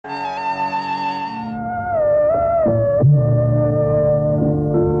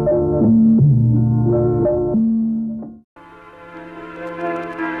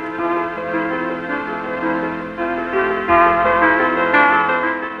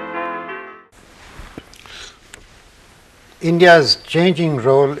India's changing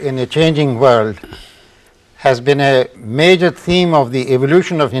role in a changing world has been a major theme of the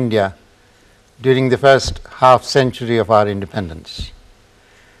evolution of India during the first half century of our independence.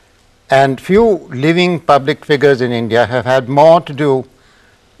 And few living public figures in India have had more to do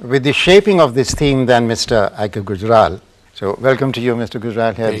with the shaping of this theme than Mr. Aike Gujral. So welcome to you, Mr.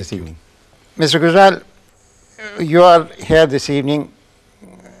 Gujral, here this evening. Mr. Gujral, you are here this evening,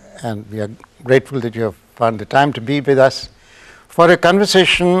 and we are grateful that you have found the time to be with us for a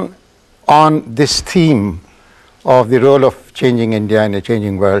conversation on this theme of the role of changing India in a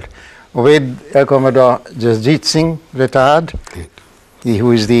changing world with Commodore Jasjit Singh, retired,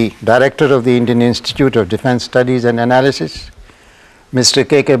 who is the Director of the Indian Institute of Defence Studies and Analysis, Mr.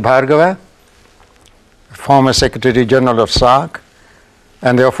 K.K. Bhargava, former Secretary General of SAARC,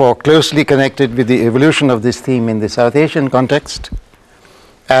 and therefore closely connected with the evolution of this theme in the South Asian context,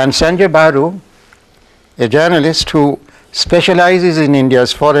 and Sanjay Baru, a journalist who specializes in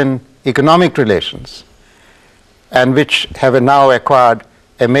India's foreign economic relations and which have now acquired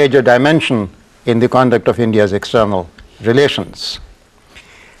a major dimension in the conduct of India's external relations.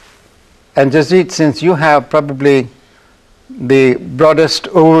 And Jasjit, since you have probably the broadest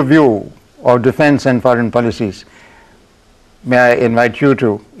overview of defense and foreign policies, may I invite you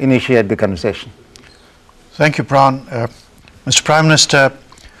to initiate the conversation. Thank you, Pran. Mr. Prime Minister,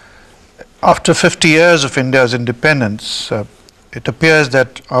 after 50 years of India's independence, it appears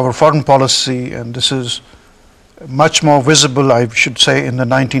that our foreign policy, and this is much more visible, I should say, in the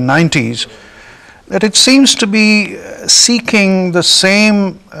 1990s, that it seems to be seeking the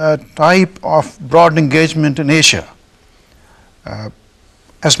same type of broad engagement in Asia.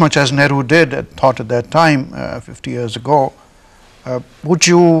 As much as Nehru thought at that time, 50 years ago. Would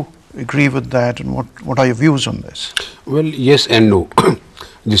you agree with that, and what are your views on this? Well, yes and no.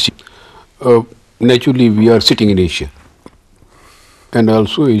 Naturally, we are sitting in Asia, and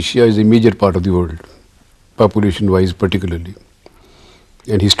also Asia is a major part of the world, population-wise particularly,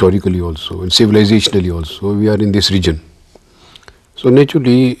 and historically also, and civilizationally also. We are in this region. So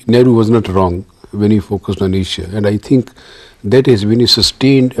naturally, Nehru was not wrong when he focused on Asia, and I think that has been a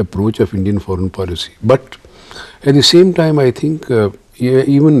sustained approach of Indian foreign policy. But at the same time, I think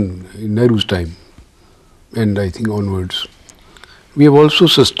even in Nehru's time, and I think onwards, we have also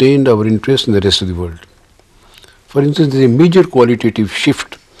sustained our interest in the rest of the world. For instance, there is a major qualitative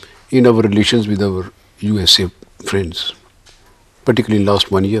shift in our relations with our USA friends, particularly in last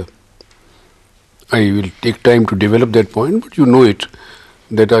 1 year. I will take time to develop that point, but you know it,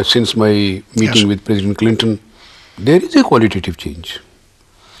 that since my meeting with President Clinton, there is a qualitative change.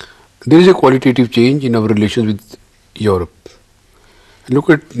 There is a qualitative change in our relations with Europe. Look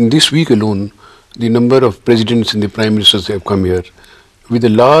at this week alone, the number of presidents and the prime ministers have come here with the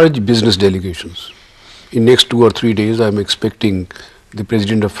large business delegations. In next 2 or 3 days, I am expecting the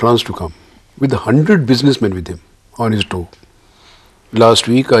president of France to come with 100 businessmen with him on his tour. Last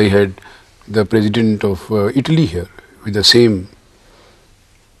week, I had the president of Italy here with the same.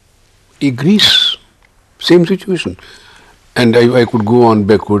 Greece, same situation. And I could go on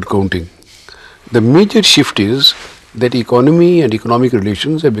backward counting. The major shift is that economy and economic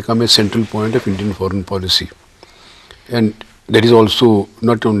relations have become a central point of Indian foreign policy. And that is also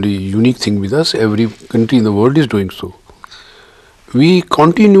not only a unique thing with us, every country in the world is doing so. We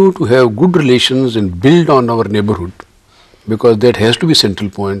continue to have good relations and build on our neighborhood, because that has to be central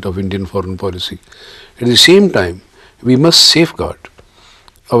point of Indian foreign policy. At the same time, we must safeguard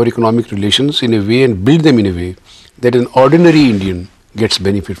our economic relations in a way and build them in a way that an ordinary Indian gets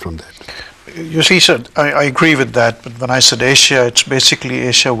benefit from that. You see, sir, I agree with that, but when I said Asia, it's basically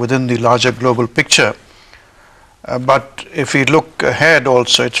Asia within the larger global picture. But if we look ahead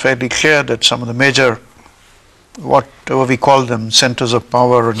also, it's fairly clear that some of the major, whatever we call them, centers of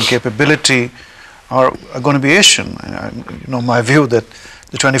power and capability are going to be Asian. You know, my view that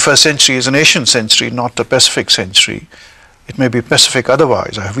the 21st century is an Asian century, not a Pacific century. It may be Pacific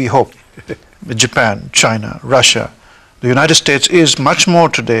otherwise, we hope. Japan, China, Russia. The United States is much more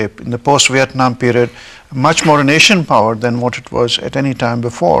today, in the post-Vietnam period, much more an Asian power than what it was at any time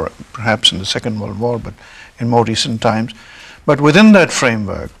before, perhaps in the Second World War, but in more recent times. But within that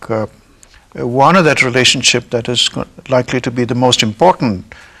framework, one of that relationship that is likely to be the most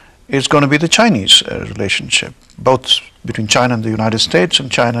important is going to be the Chinese relationship, both between China and the United States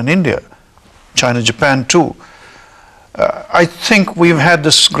and China and India, China-Japan too. I think we've had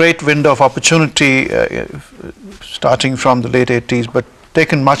this great window of opportunity starting from the late 80s, but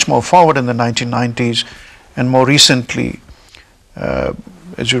taken much more forward in the 1990s, and more recently,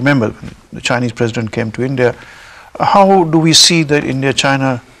 as you remember, when the Chinese president came to India. How do we see the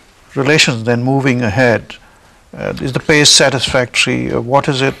India-China relations then moving ahead Is the pace satisfactory? What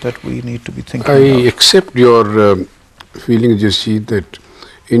is it that we need to be thinking I about? accept your feeling, Jasjeet, that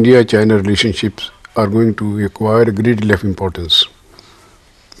India-China relationships are going to acquire a great deal of importance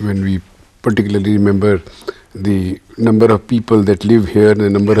when we particularly remember the number of people that live here and the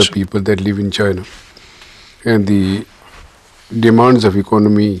number of people that live in China and the demands of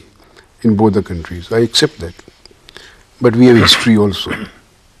economy in both the countries. I accept that. But we have history also.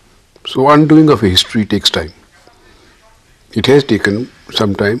 So undoing of a history takes time. It has taken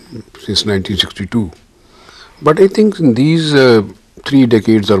some time since 1962. But I think in these 3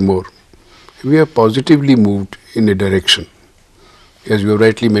 decades or more, we have positively moved in a direction. As you have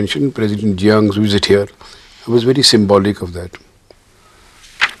rightly mentioned, President Jiang's visit here was very symbolic of that.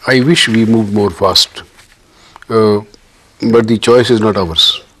 I wish we moved more fast, but the choice is not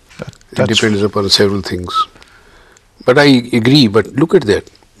ours. It depends upon several things. But I agree, but look at that.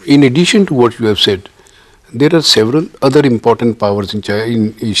 In addition to what you have said, there are several other important powers in China,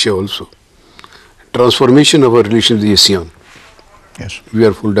 in Asia also. Transformation of our relations with ASEAN. Yes. We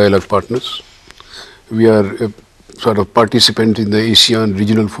are full dialogue partners. We are a sort of participant in the ASEAN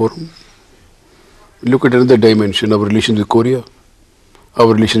Regional Forum. Look at another dimension, our relations with Korea,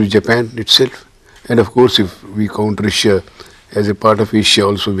 our relations with Japan itself, and of course if we count Russia as a part of Asia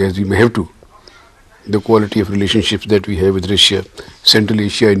also, as we may have to, the quality of relationships that we have with Russia, Central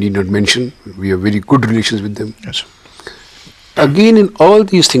Asia I need not mention, we have very good relations with them. Yes. Again, in all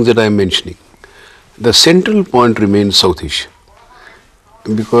these things that I am mentioning, the central point remains South Asia.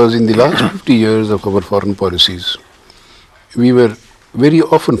 Because in the last 50 years of our foreign policies, we were very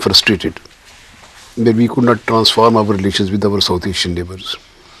often frustrated that we could not transform our relations with our South Asian neighbors.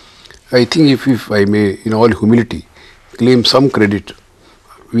 I think if I may, in all humility, claim some credit,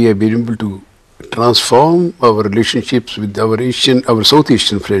 we have been able to transform our relationships with our South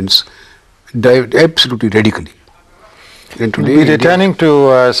Asian friends absolutely radically. And today, we'll be returning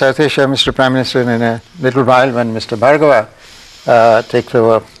to South Asia, Mr. Prime Minister, in a little while when Mr. Bhargava takes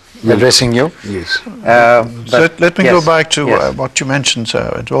over addressing you. Yes. So let me go back to yes. what you mentioned,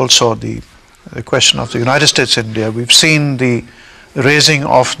 sir, and also the question of the United States-India. We've seen the raising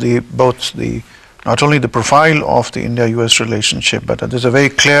of not only the profile of the India-US relationship, but there's a very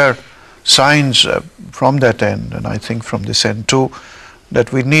clear signs from that end, and I think from this end too,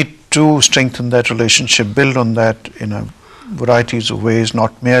 that we need to strengthen that relationship, build on that in a varieties of ways,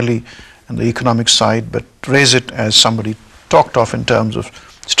 not merely on the economic side, but raise it as somebody talked of in terms of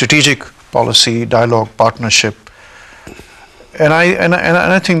strategic policy, dialogue, partnership. And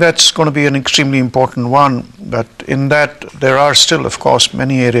I think that's going to be an extremely important one, but in that there are still, of course,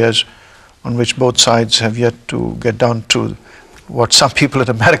 many areas on which both sides have yet to get down to what some people in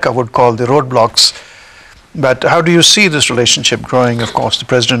America would call the roadblocks. But how do you see this relationship growing? Of course, the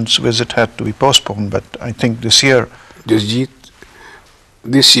President's visit had to be postponed, but I think this year... Jasjeet,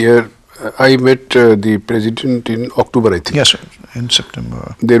 this year I met the President in October, I think. Yes, in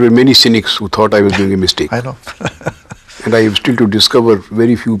September. There were many cynics who thought I was doing a mistake. I know. And I am still to discover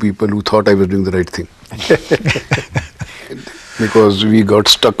very few people who thought I was doing the right thing. Because we got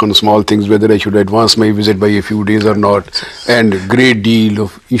stuck on small things, whether I should advance my visit by a few days or not, and a great deal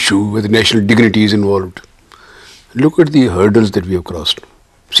of issue with national dignity is involved. Look at the hurdles that we have crossed.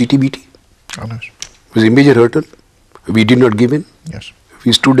 CTBT was a major hurdle. We did not give in. Yes.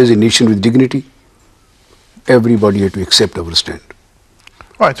 We stood as a nation with dignity. Everybody had to accept our stand.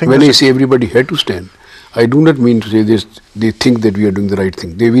 Oh, I think when I say everybody had to stand, I do not mean to say this, they think that we are doing the right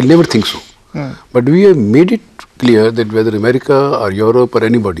thing. They will never think so. But we have made it clear that whether America or Europe or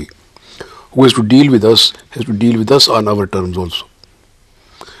anybody who has to deal with us has to deal with us on our terms also.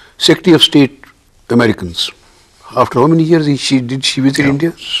 Secretary of State Americans, after how many years did she visit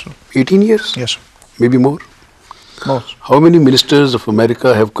India? 18 years? Yes. Maybe more? Most. How many ministers of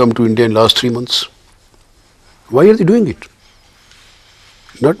America have come to India in the last 3 months? Why are they doing it?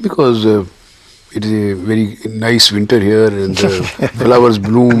 Not because it is a very nice winter here and flowers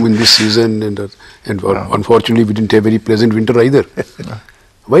bloom in this season and unfortunately we didn't have a very pleasant winter either.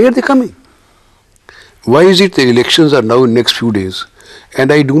 Why are they coming? Why is it the elections are now in next few days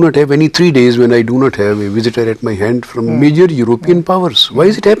and I do not have any 3 days when I do not have a visitor at my hand from major European powers? Why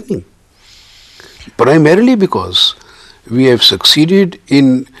is it happening? Primarily because we have succeeded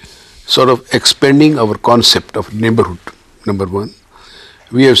in sort of expanding our concept of neighborhood, number one.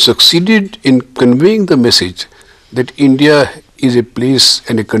 We have succeeded in conveying the message that India is a place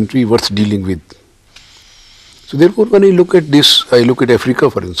and a country worth dealing with. So therefore, when I look at this, I look at Africa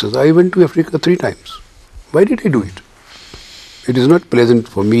for instance. I went to Africa 3 times. Why did I do it? It is not pleasant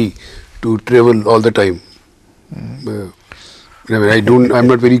for me to travel all the time. I'm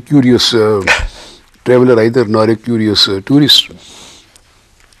not very curious traveler either, nor a curious tourist.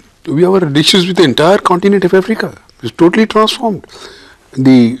 We have relations with the entire continent of Africa. It's totally transformed.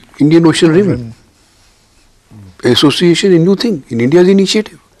 The Indian Ocean Rim Association, a new thing in India's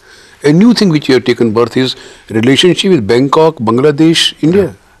initiative. A new thing which have taken birth is relationship with Bangkok, Bangladesh,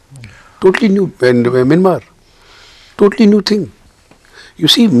 India. Totally new. And Myanmar. Totally new thing. You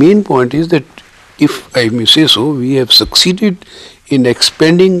see, main point is that, if I may say so, we have succeeded in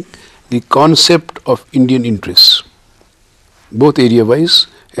expanding the concept of Indian interests, both area-wise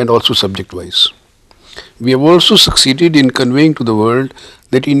and also subject-wise. We have also succeeded in conveying to the world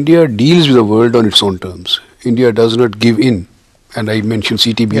that India deals with the world on its own terms. India does not give in, and I mentioned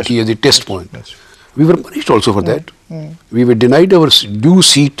CTBT as a test point. We were punished also for that. We were denied our due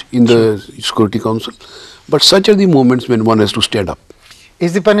seat in the Security Council, but such are the moments when one has to stand up.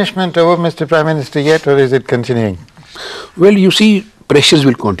 Is the punishment over, Mr. Prime Minister, yet, or is it continuing? Well, you see, pressures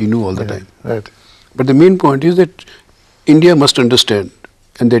will continue all the time. Right. But the main point is that India must understand,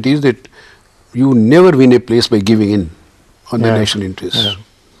 and that is that you never win a place by giving in on the national interests.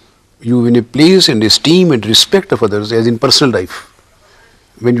 You win a place and esteem and respect of others, as in personal life,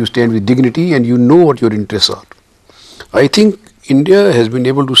 when you stand with dignity and you know what your interests are. I think India has been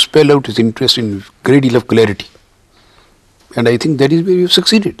able to spell out its interests in great deal of clarity. And I think that is where we have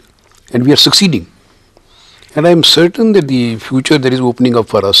succeeded. And we are succeeding. And I am certain that the future that is opening up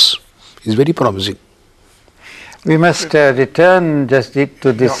for us is very promising. We must return, Jasdeep,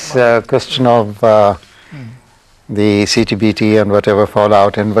 to this question of the CTBT and whatever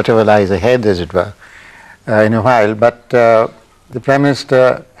fallout and whatever lies ahead, as it were, in a while. But the Prime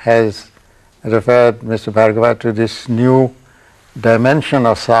Minister has referred, Mr. Bhargava, to this new dimension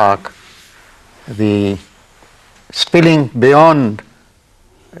of SAARC, the spilling beyond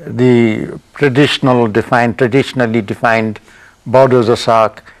the traditionally defined borders of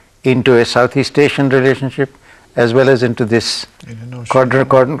SAARC into a Southeast Asian relationship, as well as into this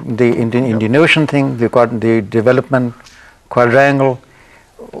the Indian Ocean thing, the development quadrangle.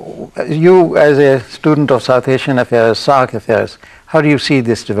 You, as a student of South Asian affairs, SAARC affairs, how do you see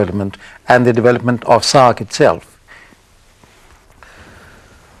this development and the development of SAARC itself?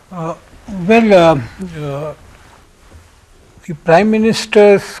 The Prime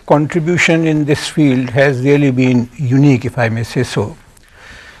Minister's contribution in this field has really been unique, if I may say so.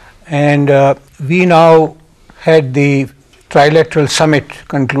 And we now had the trilateral summit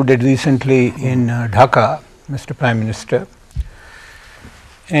concluded recently in Dhaka, Mr. Prime Minister.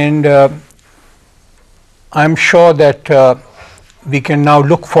 And I'm sure that we can now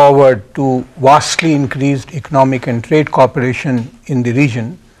look forward to vastly increased economic and trade cooperation in the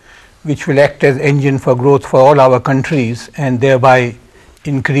region, which will act as engine for growth for all our countries and thereby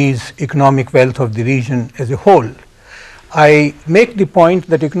increase economic wealth of the region as a whole. I make the point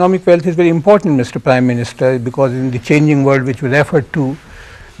that economic wealth is very important, Mr. Prime Minister, because in the changing world which we referred to,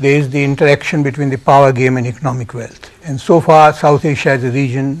 there is the interaction between the power game and economic wealth. And so far, South Asia as a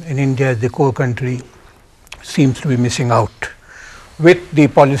region and India as the core country seems to be missing out. With the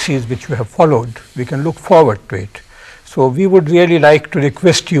policies which we have followed, we can look forward to it. So we would really like to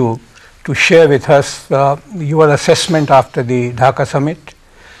request you to share with us your assessment after the Dhaka summit.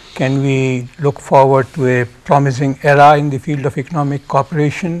 Can we look forward to a promising era in the field of economic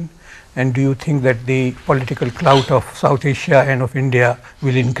cooperation? And do you think that the political clout of South Asia and of India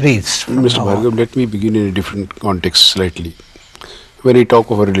will increase? Mr. Bhargav, let me begin in a different context slightly. When I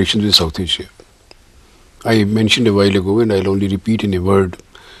talk of our relations with South Asia, I mentioned a while ago, and I'll only repeat in a word,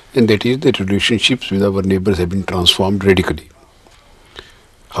 and that is that relationships with our neighbors have been transformed radically.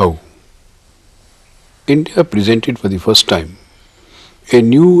 How? India presented for the first time a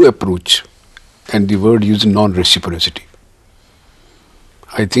new approach, and the word used non-reciprocity.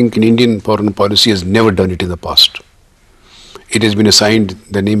 I think in Indian foreign policy has never done it in the past. It has been assigned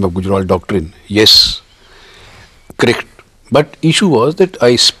the name of Gujarat Doctrine. Yes, correct. But issue was that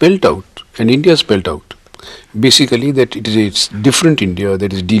I spelled out, and India spelled out, basically that it is a different India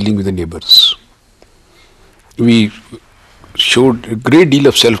that is dealing with the neighbors. We showed a great deal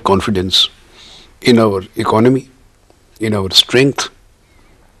of self-confidence in our economy, in our strength,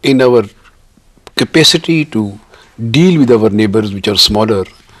 in our capacity to deal with our neighbors which are smaller,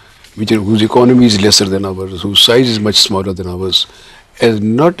 whose economy is lesser than ours, whose size is much smaller than ours, as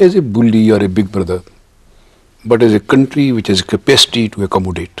not as a bully or a big brother, but as a country which has a capacity to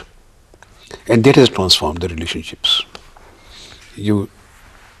accommodate. And that has transformed the relationships.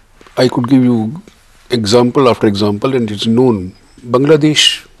 I could give you example after example, and it's known.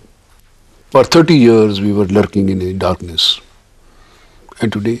 Bangladesh, for 30 years we were lurking in the darkness.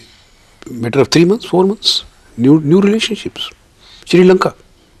 And today, matter of 3 months, 4 months, new relationships. Sri Lanka,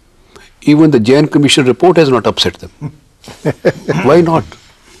 Even the Jain Commission report has not upset them. Why not?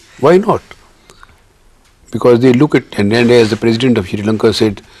 Why not? Because they look at, and as the President of Sri Lanka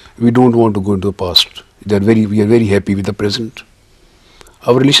said, we don't want to go into the past. We are very happy with the present.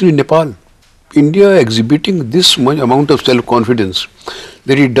 Our relation with Nepal, India exhibiting this much amount of self-confidence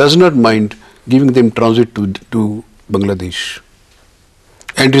that it does not mind giving them transit to Bangladesh.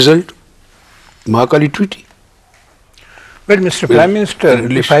 End result, Mahakali Treaty. Well, Mr. Prime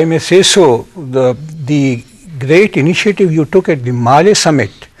Minister, if I may say so, the great initiative you took at the Male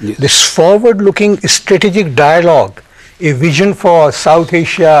Summit, yes, this forward-looking strategic dialogue, a vision for South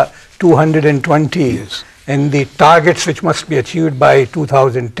Asia 220, yes, and the targets which must be achieved by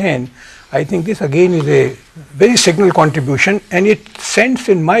 2010, I think this again is a very signal contribution, and it sends,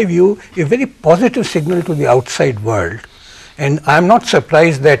 in my view, a very positive signal to the outside world. And I am not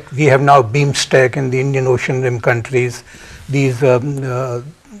surprised that we have now BIMSTEC and the Indian Ocean Rim countries, these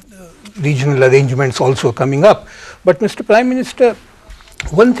regional arrangements also coming up. But Mr. Prime Minister,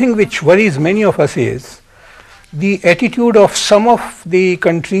 one thing which worries many of us is the attitude of some of the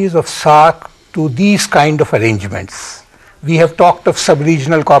countries of SAARC to these kind of arrangements. We have talked of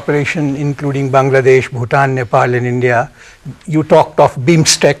sub-regional cooperation including Bangladesh, Bhutan, Nepal and India. You talked of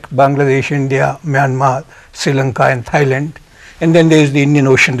BIMSTEC, Bangladesh, India, Myanmar, Sri Lanka and Thailand. And then there is the Indian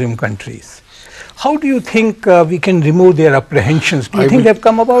Ocean Rim countries. How do you think we can remove their apprehensions? Do you think they have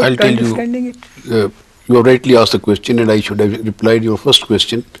come about understanding it? You have rightly asked the question, and I should have replied your first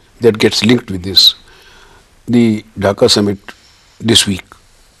question that gets linked with this. The Dhaka summit this week,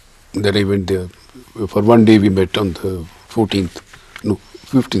 that I went there. For one day we met on the 15th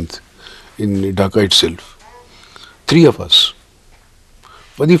in Dhaka itself. 3 of us.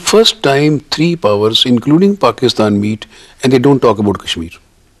 For the first time, 3 powers, including Pakistan, meet and they don't talk about Kashmir.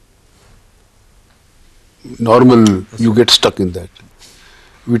 Normal, you get stuck in that.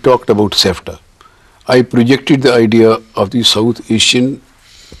 We talked about SEFTA. I projected the idea of the South Asian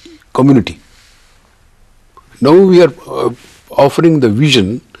community. Now we are offering the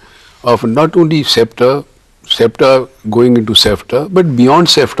vision of not only SEFTA going into SEFTA, but beyond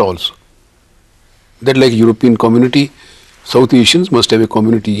SEFTA also. That like European community, South Asians must have a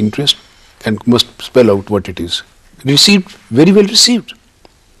community interest and must spell out what it is. Received, very well received.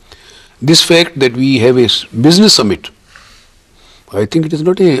 This fact that we have a business summit, I think it is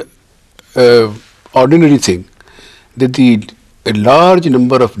not a ordinary thing that a large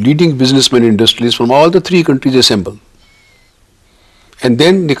number of leading businessmen and industrialists from all the 3 countries assemble. And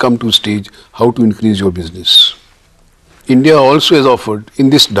then they come to a stage how to increase your business. India also has offered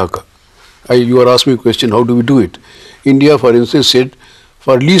in this Dhaka. You are asking me a question, how do we do it? India, for instance, said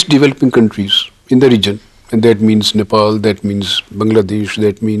for least developing countries in the region, and that means Nepal, that means Bangladesh,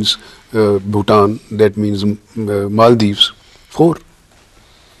 that means Bhutan, that means Maldives, 4.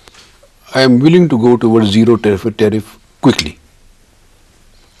 I am willing to go towards zero tariff quickly.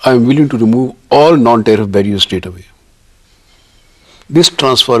 I am willing to remove all non-tariff barriers straight away. This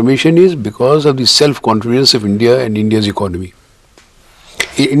transformation is because of the self-confidence of India and India's economy.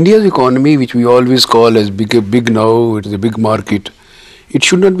 India's economy, which we always call as big now, it is a big market, it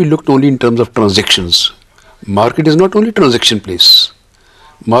should not be looked only in terms of transactions. Market is not only transaction place.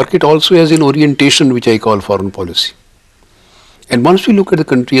 Market also has an orientation which I call foreign policy. And once we look at the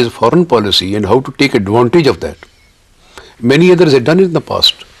country as foreign policy and how to take advantage of that, many others have done it in the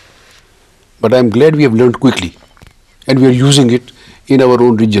past. But I am glad we have learned quickly and we are using it in our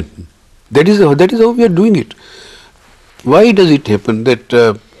own region. That is how we are doing it. Why does it happen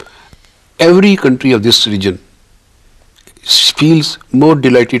that every country of this region feels more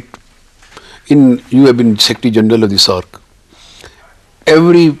delighted you have been Secretary General of the SAARC.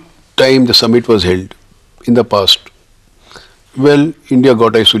 Every time the summit was held in the past, well, India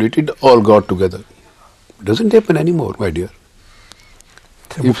got isolated, all got together. Doesn't happen anymore, my dear.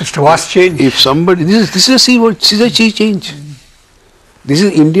 It's a vast change. If somebody, this is a sea change. This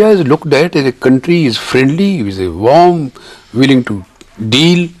is India is looked at as a country is friendly, is a warm, willing to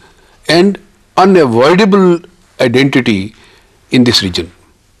deal, and unavoidable identity in this region.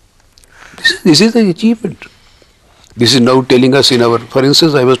 This is the achievement. This is now telling us in our, for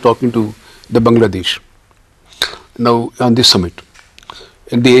instance, I was talking to the Bangladesh now on this summit,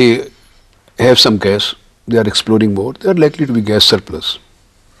 and they have some gas, they are exploring more, they are likely to be gas surplus.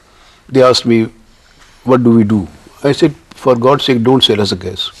 They asked me, what do we do? I said, for God's sake, don't sell us the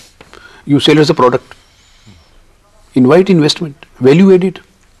gas. You sell us the product. Invite investment, value added.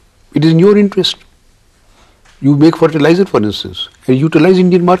 It is in your interest. You make fertilizer, for instance, and utilize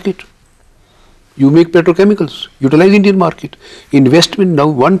Indian market. You make petrochemicals, utilize Indian market. Investment now,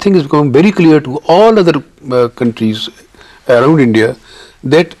 one thing has become very clear to all other countries around India,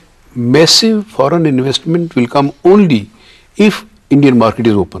 that massive foreign investment will come only if Indian market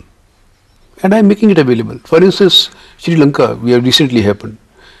is open. And I am making it available. For instance, Sri Lanka, we have recently happened,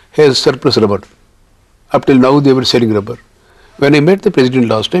 has surplus rubber. Up till now they were selling rubber. When I met the president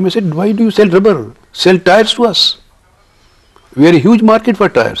last time, I said, why do you sell rubber? Sell tires to us. We are a huge market for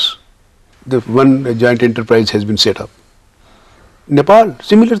tires. The one giant enterprise has been set up. Nepal,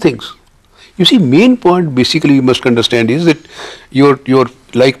 similar things. You see, main point basically you must understand is that your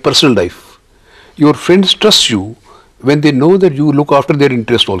like personal life, your friends trust you when they know that you look after their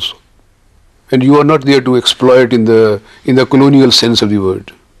interest also. And you are not there to exploit in the colonial sense of the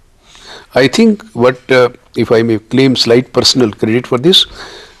word. I think what, if I may claim slight personal credit for this,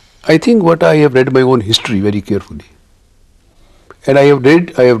 I think what I have read my own history very carefully. And I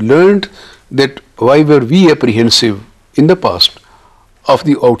have learned that why were we apprehensive in the past of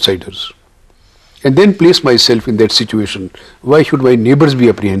the outsiders. And then place myself in that situation. Why should my neighbors be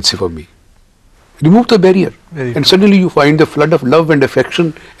apprehensive of me? Remove the barrier. And suddenly you find the flood of love and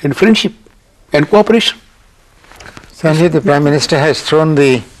affection and friendship and cooperation. Sanjay, the Prime Minister has thrown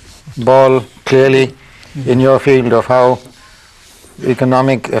the ball clearly in your field of how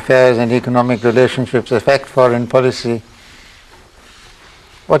economic affairs and economic relationships affect foreign policy.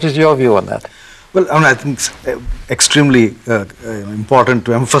 What is your view on that? Well, I think it's extremely important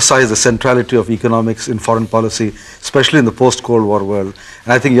to emphasize the centrality of economics in foreign policy, especially in the post-Cold War world.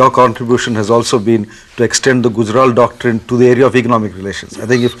 And I think your contribution has also been to extend the Gujarat doctrine to the area of economic relations. I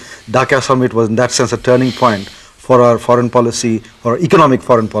think if Dhaka summit was in that sense a turning point for our foreign policy or economic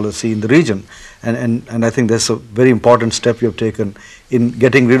foreign policy in the region, and I think that's a very important step you have taken in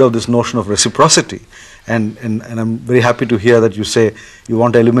getting rid of this notion of reciprocity. And I'm very happy to hear that you say you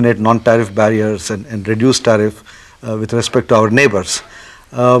want to eliminate non-tariff barriers and reduce tariff with respect to our neighbors.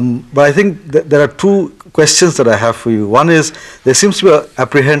 But I think there are two questions that I have for you. One is, there seems to be an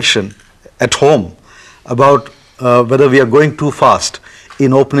apprehension at home about whether we are going too fast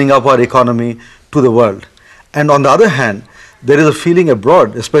in opening up our economy to the world. And on the other hand, there is a feeling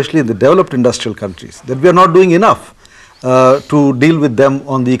abroad, especially in the developed industrial countries, that we are not doing enough to deal with them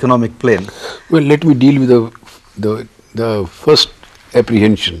on the economic plane. Well, let me deal with the first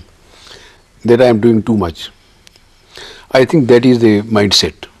apprehension that I am doing too much. I think that is the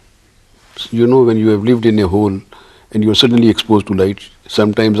mindset. You know, when you have lived in a hole and you are suddenly exposed to light,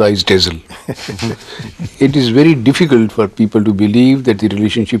 sometimes eyes dazzle. It is very difficult for people to believe that the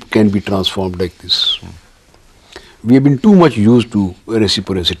relationship can be transformed like this. We have been too much used to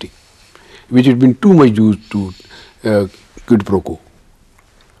reciprocity, which has been too much used to quid pro quo.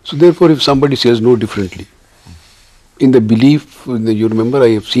 So therefore, if somebody says no differently, in the belief, you remember I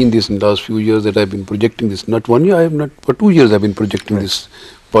have seen this in the last few years that I have been projecting this, not 1 year, I have not, for 2 years I have been projecting this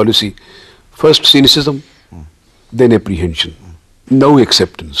policy. First cynicism, then apprehension, now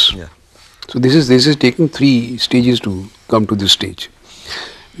acceptance. So this is taking 3 stages to come to this stage.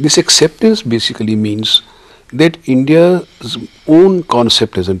 This acceptance basically means that India's own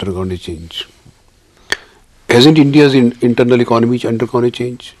concept has undergone a change. Hasn't India's internal economy undergone a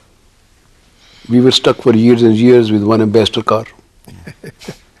change? We were stuck for years and years with one ambassador car.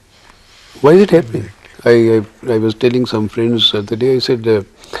 Why is it happening? I was telling some friends the other day, I said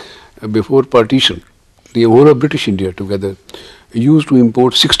before partition, the whole of British India together used to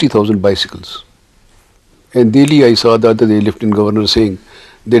import 60,000 bicycles. And Delhi, I saw the other day, Lieutenant Governor saying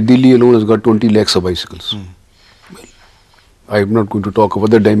that Delhi alone has got 20 lakhs of bicycles. Well, I am not going to talk of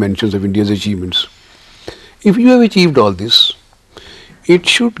other dimensions of India's achievements. If you have achieved all this, it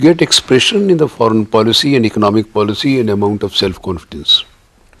should get expression in the foreign policy and economic policy and amount of self-confidence.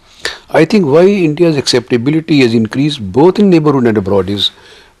 I think why India's acceptability has increased both in neighborhood and abroad is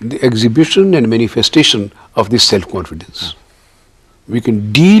the exhibition and manifestation of this self-confidence. We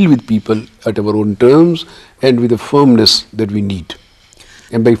can deal with people at our own terms and with the firmness that we need.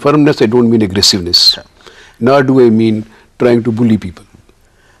 And by firmness, I don't mean aggressiveness, nor do I mean trying to bully people.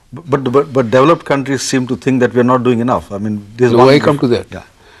 But developed countries seem to think that we are not doing enough. I mean, this I come to that. Yeah.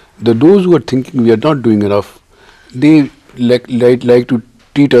 Those who are thinking we are not doing enough, they like to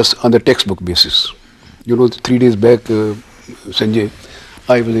treat us on the textbook basis. You know, 3 days back, Sanjay,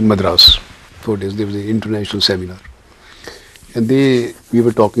 I was in Madras, 4 days, there was an international seminar. And we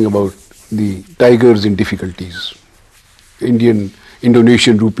were talking about the tigers in difficulties.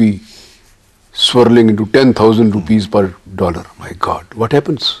 Indonesian rupee swirling into 10,000 rupees per dollar. My God, what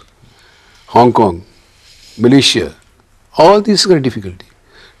happens? Hong Kong, Malaysia, all these are difficulty.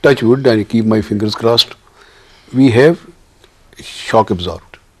 Touch wood, I keep my fingers crossed. We have shock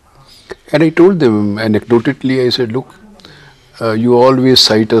absorbed. And I told them anecdotally, I said, look, you always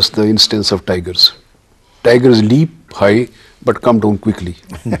cite us the instance of tigers. Tigers leap high, but come down quickly.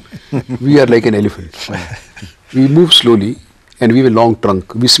 We are like an elephant. We move slowly and we have a long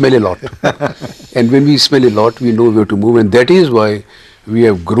trunk. We smell a lot. And when we smell a lot, we know where to move. And that is why we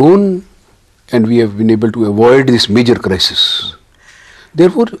have grown and we have been able to avoid this major crisis.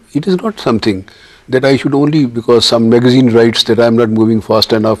 Therefore, it is not something that I should only, because some magazine writes that I am not moving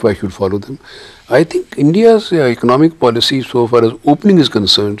fast enough, I should follow them. I think India's economic policy, so far as opening is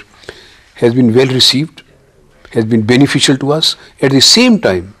concerned, has been well received, has been beneficial to us. At the same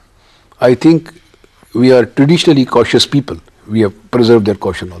time, I think we are traditionally cautious people. We have preserved that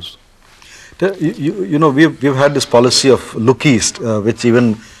caution also. You know, we've had this policy of look east, which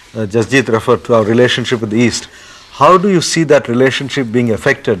even Jasjit referred to, our relationship with the East. How do you see that relationship being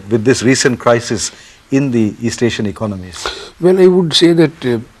affected with this recent crisis in the East Asian economies? Well, I would say that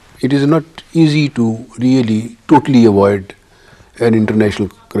it is not easy to really totally avoid an international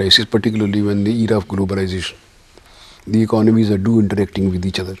crisis, particularly when the era of globalization. The economies are interacting with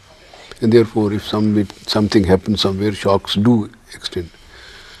each other. And therefore, if something happens somewhere, shocks do extend.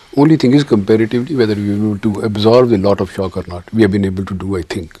 Only thing is comparatively whether we are able to absorb a lot of shock or not. We have been able to do, I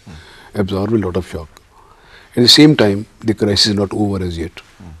think, absorb a lot of shock. At the same time, the crisis is not over as yet.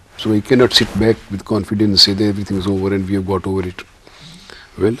 So I cannot sit back with confidence and say that everything is over and we have got over it.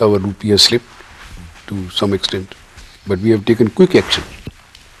 Well, our rupee has slipped to some extent, but we have taken quick action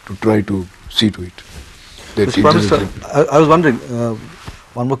to try to see to it. Mr. Prime Minister, I was wondering,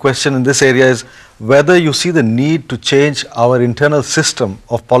 one more question in this area is whether you see the need to change our internal system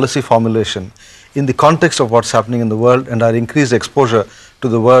of policy formulation in the context of what's happening in the world and our increased exposure to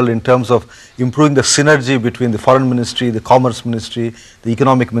the world in terms of improving the synergy between the foreign ministry, the commerce ministry, the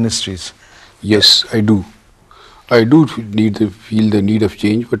economic ministries. Yes, I do. I do feel the need of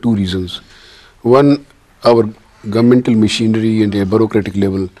change for two reasons. One, our governmental machinery and the bureaucratic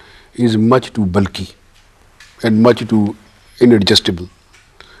level is much too bulky and much too inadjustable,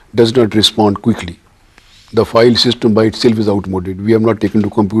 does not respond quickly. The file system by itself is outmoded. We have not taken to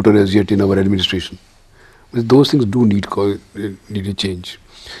computer as yet in our administration. But those things do need a change.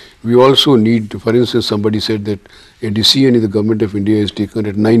 We also need, for instance, somebody said that a decision in the government of India is taken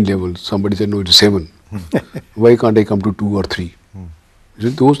at 9 levels. Somebody said, no, it's 7. Why can't I come to 2 or 3?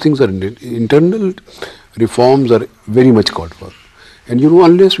 Those things are internal reforms are very much called for. And you know,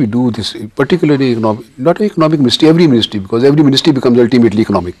 unless we do this, particularly not economic ministry, every ministry, because every ministry becomes ultimately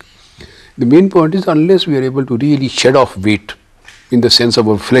economic. The main point is unless we are able to really shed off weight in the sense of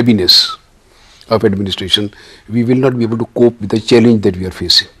our flabbiness of administration, we will not be able to cope with the challenge that we are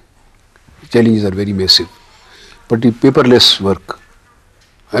facing. Challenges are very massive. But the paperless work,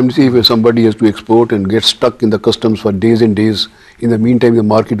 I'm saying if somebody has to export and get stuck in the customs for days and days, in the meantime the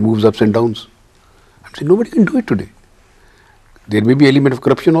market moves ups and downs. I'm saying nobody can do it today. There may be an element of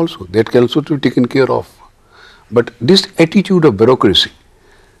corruption also, that can also be taken care of. But this attitude of bureaucracy,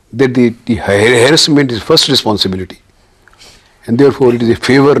 that the harassment is first responsibility, and therefore it is a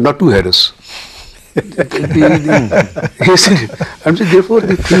favor not to harass. Yes, I'm saying therefore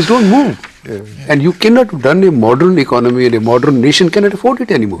the things don't move. And you cannot run a modern economy and a modern nation cannot afford it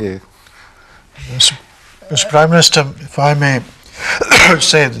anymore. Mr. Prime Minister, if I may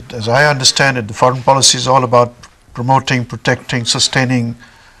say that as I understand it, the foreign policy is all about promoting, protecting, sustaining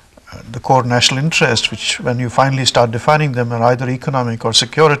the core national interests, which when you finally start defining them are either economic or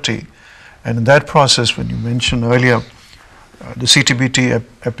security. And in that process, when you mentioned earlier, the CTBT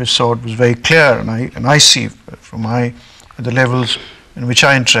episode was very clear, and I see from the levels in which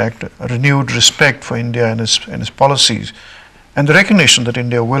I interact a renewed respect for India and its policies, and the recognition that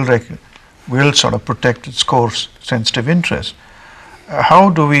India will sort of protect its core sensitive interests. How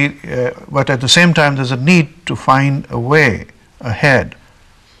do we, but at the same time there's a need to find a way ahead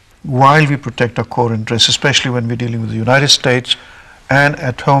while we protect our core interests, especially when we're dealing with the United States and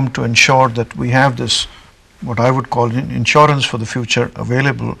at home, to ensure that we have this, what I would call insurance for the future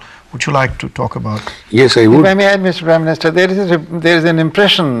available. Would you like to talk about? Yes, I would. If I may add, Mr. Prime Minister, there is an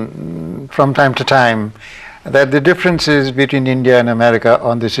impression from time to time that the differences between India and America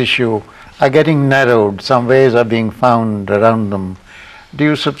on this issue are getting narrowed. Some ways are being found around them. Do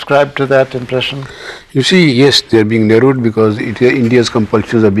you subscribe to that impression? You see, yes, they are being narrowed because India's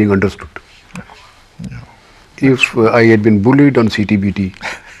compulsions are being understood. Yeah. If I had been bullied on CTBT,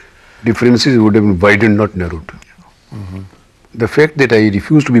 differences would have been widened, not narrowed. Mm-hmm. The fact that I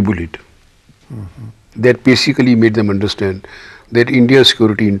refused to be bullied, that basically made them understand that India's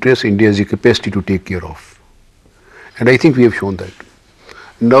security interests, India has the capacity to take care of. And I think we have shown that.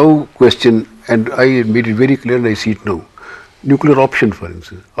 Now question, and I made it very clear and I see it now, nuclear option, for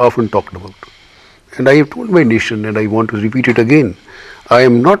instance, often talked about. And I have told my nation, and I want to repeat it again, I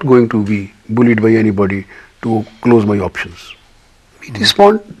am not going to be bullied by anybody to close my options.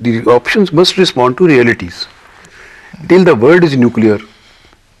 The options must respond to realities. Till the world is nuclear,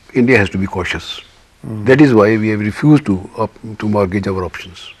 India has to be cautious. That is why we have refused to mortgage our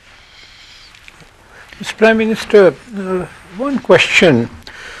options. Mr. Prime Minister, one question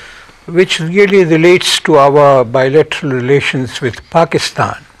which really relates to our bilateral relations with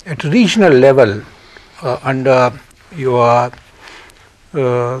Pakistan. At regional level, under your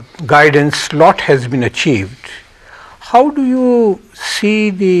guidance, lot has been achieved. How do you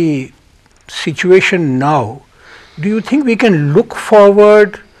see the situation now? Do you think we can look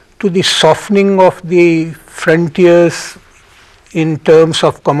forward to the softening of the frontiers in terms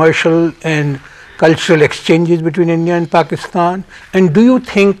of commercial and cultural exchanges between India and Pakistan? And do you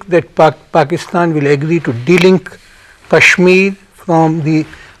think that Pakistan will agree to delink Kashmir from the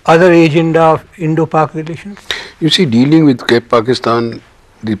other agenda of Indo-Pak relations? You see, dealing with Pakistan,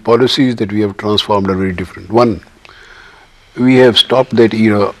 the policies that we have transformed are very different. One, we have stopped that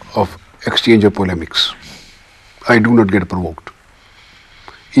era of exchange of polemics. I do not get provoked.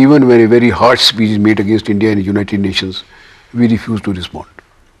 Even when a very harsh speech is made against India in the United Nations, we refuse to respond.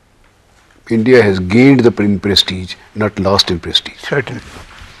 India has gained in prestige, not lost in prestige. Certainly.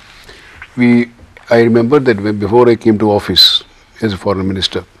 I remember that before I came to office as a foreign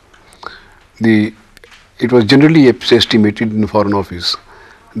minister, it was generally estimated in the foreign office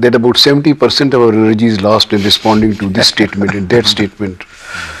that about 70% of our energy is lost in responding to this statement and that statement.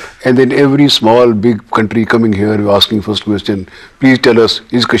 And then every small, big country coming here asking first question, please tell us,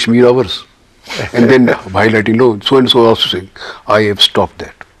 is Kashmir ours? And then highlighting, no, so and so also saying, I have stopped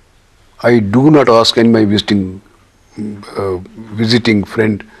that. I do not ask any of my visiting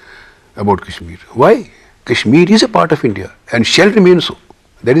friend about Kashmir. Why? Kashmir is a part of India and shall remain so.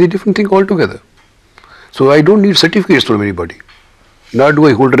 That is a different thing altogether. So I don't need certificates from anybody. Nor do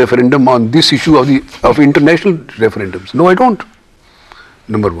I hold a referendum on this issue of international referendums. No, I don't.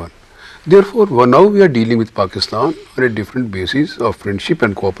 Number one. Therefore, now we are dealing with Pakistan on a different basis of friendship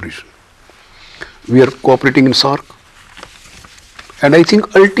and cooperation. We are cooperating in SARC. And I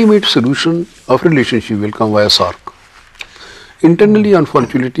think ultimate solution of relationship will come via SARC. Internally,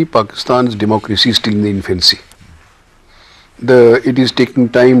 unfortunately, Pakistan's democracy is still in the infancy. It is taking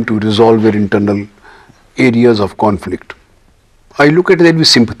time to resolve their internal areas of conflict. I look at that with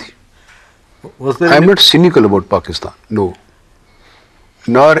sympathy. I am not cynical about Pakistan, no.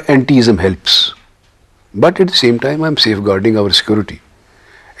 Nor anti-ism helps. But at the same time, I am safeguarding our security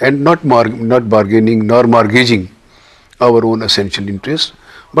and not bargaining nor mortgaging our own essential interests.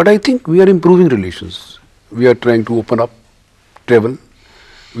 But I think we are improving relations. We are trying to open up travel.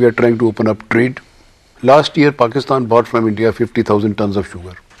 We are trying to open up trade. Last year, Pakistan bought from India 50,000 tons of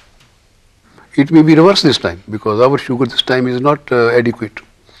sugar. It may be reversed this time because our sugar this time is not adequate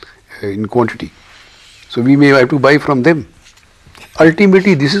in quantity. So we may have to buy from them.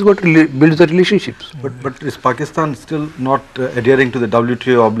 Ultimately, this is what builds the relationships. But is Pakistan still not adhering to the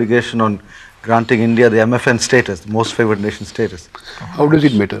WTO obligation on granting India the MFN status, the most favored nation status? How does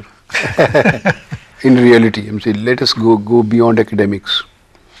it matter? In reality, I'm saying let us go beyond academics.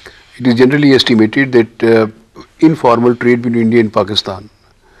 It is generally estimated that informal trade between India and Pakistan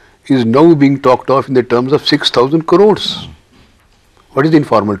is now being talked of in the terms of 6,000 crores. What is the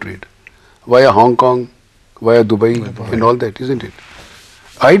informal trade? Via Hong Kong, via Dubai and all that, isn't it?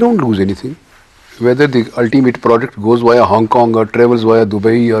 I don't lose anything. Whether the ultimate product goes via Hong Kong or travels via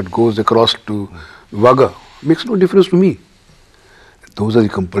Dubai or goes across to Wagah makes no difference to me. Those are the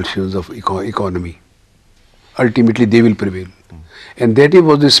compulsions of economy. Ultimately, they will prevail. And that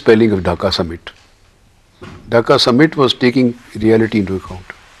was the spelling of Dhaka summit. Dhaka summit was taking reality into account.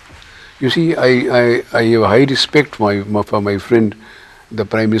 You see, I have high respect for my friend, the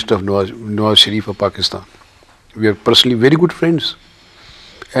Prime Minister of Nawaz Sharif of Pakistan. We are personally very good friends.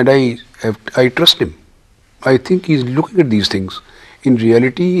 And I trust him. I think he is looking at these things in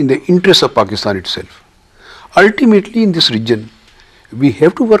reality in the interest of Pakistan itself. Ultimately, in this region, we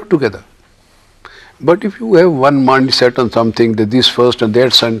have to work together. But if you have one mindset on something, that this first and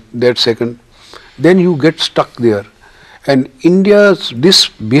that second, then you get stuck there. And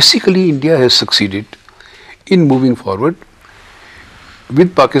basically India has succeeded in moving forward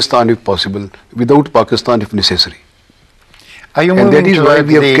with Pakistan if possible, without Pakistan if necessary. Are you and that is why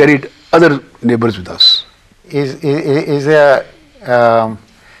we have the, carried other neighbors with us. Is there a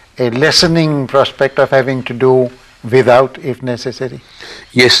lessening prospect of having to do without if necessary?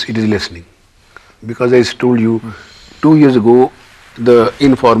 Yes, it is lessening. Because I told you, 2 years ago, the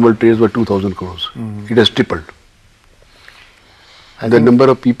informal trades were 2,000 crores. It has tripled. The number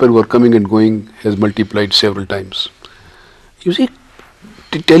of people who are coming and going has multiplied several times. You see,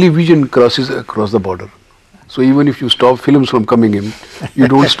 television crosses across the border. So even if you stop films from coming in, you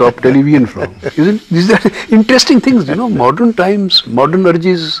don't stop television from. Isn't these are interesting things, you know, modern times, modern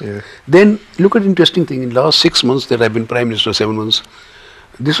urges. Yeah. Then look at interesting thing. In last 6 months that I've been Prime Minister, 7 months,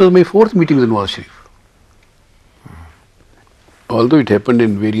 this was my 4th meeting in Nawaz Sharif. Although it happened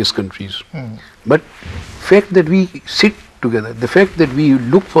in various countries. But fact that we sit together, the fact that we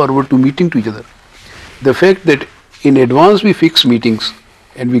look forward to meeting to each other, the fact that in advance we fix meetings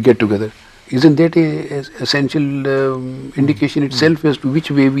and we get together, isn't that a essential indication itself as to which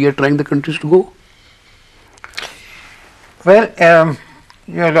way we are trying the countries to go? Well,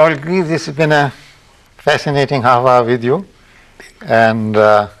 you'll all agree this has been a fascinating half hour with you, and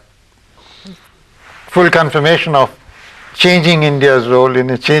full confirmation of changing India's role in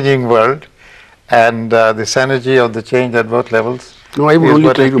a changing world, and this energy of the change at both levels. No, I would is only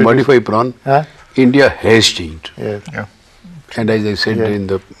what try it to produces. modify Pran. Huh? India has changed. Yes. Yeah. And as I said Yeah. in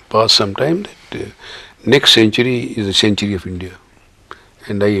the past sometime, that next century is the century of India.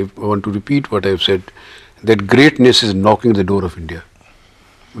 And I want to repeat what I have said, that greatness is knocking the door of India.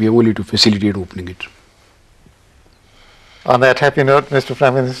 We have only to facilitate opening it. On that happy note, Mr.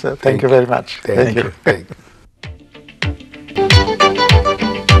 Prime Minister, thank you very much. Thank you. Thank you.